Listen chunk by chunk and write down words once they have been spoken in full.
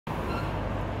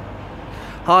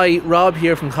Hi, Rob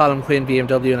here from Colm, Quinn,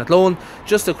 BMW in Athlone.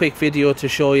 Just a quick video to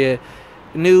show you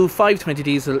new 520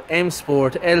 diesel M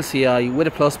Sport LCI with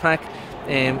a plus pack,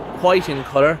 white in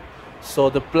colour. So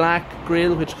the black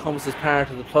grille, which comes as part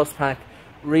of the plus pack,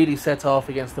 really sets off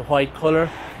against the white colour.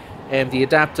 The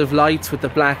adaptive lights with the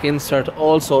black insert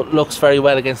also looks very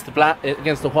well against the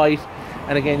white.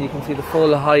 And again, you can see the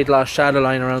full high gloss shadow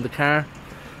line around the car.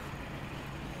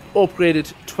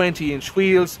 Upgraded 20-inch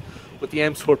wheels with the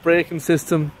M Sport braking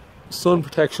system, sun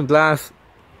protection glass,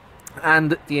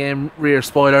 and the rear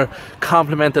spoiler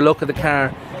complement the look of the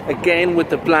car. Again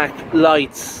with the black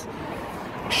lights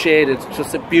shaded,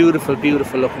 just a beautiful,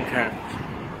 beautiful looking car.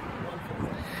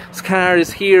 This car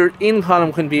is here in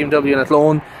Colm, Quinn, BMW in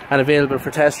Athlone and available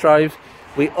for test drive.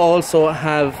 We also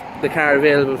have the car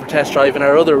available for test drive in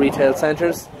our other retail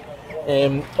centres.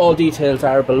 All details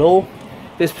are below.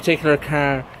 This particular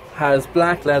car has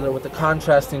black leather with the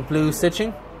contrasting blue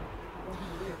stitching.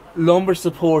 Lumbar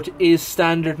support is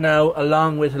standard now,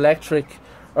 along with electric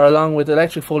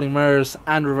folding mirrors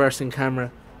and reversing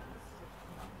camera.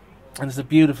 And it's a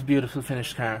beautiful, beautiful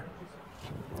finished car.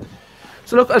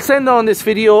 So look, I'll send on this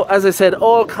video. As I said,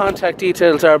 all contact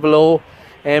details are below.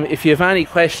 If you have any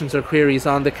questions or queries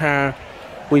on the car,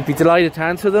 we'd be delighted to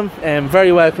answer them.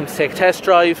 Very welcome to take a test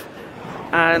drive,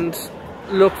 and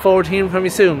look forward to hearing from you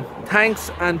soon.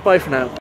 Thanks and bye for now.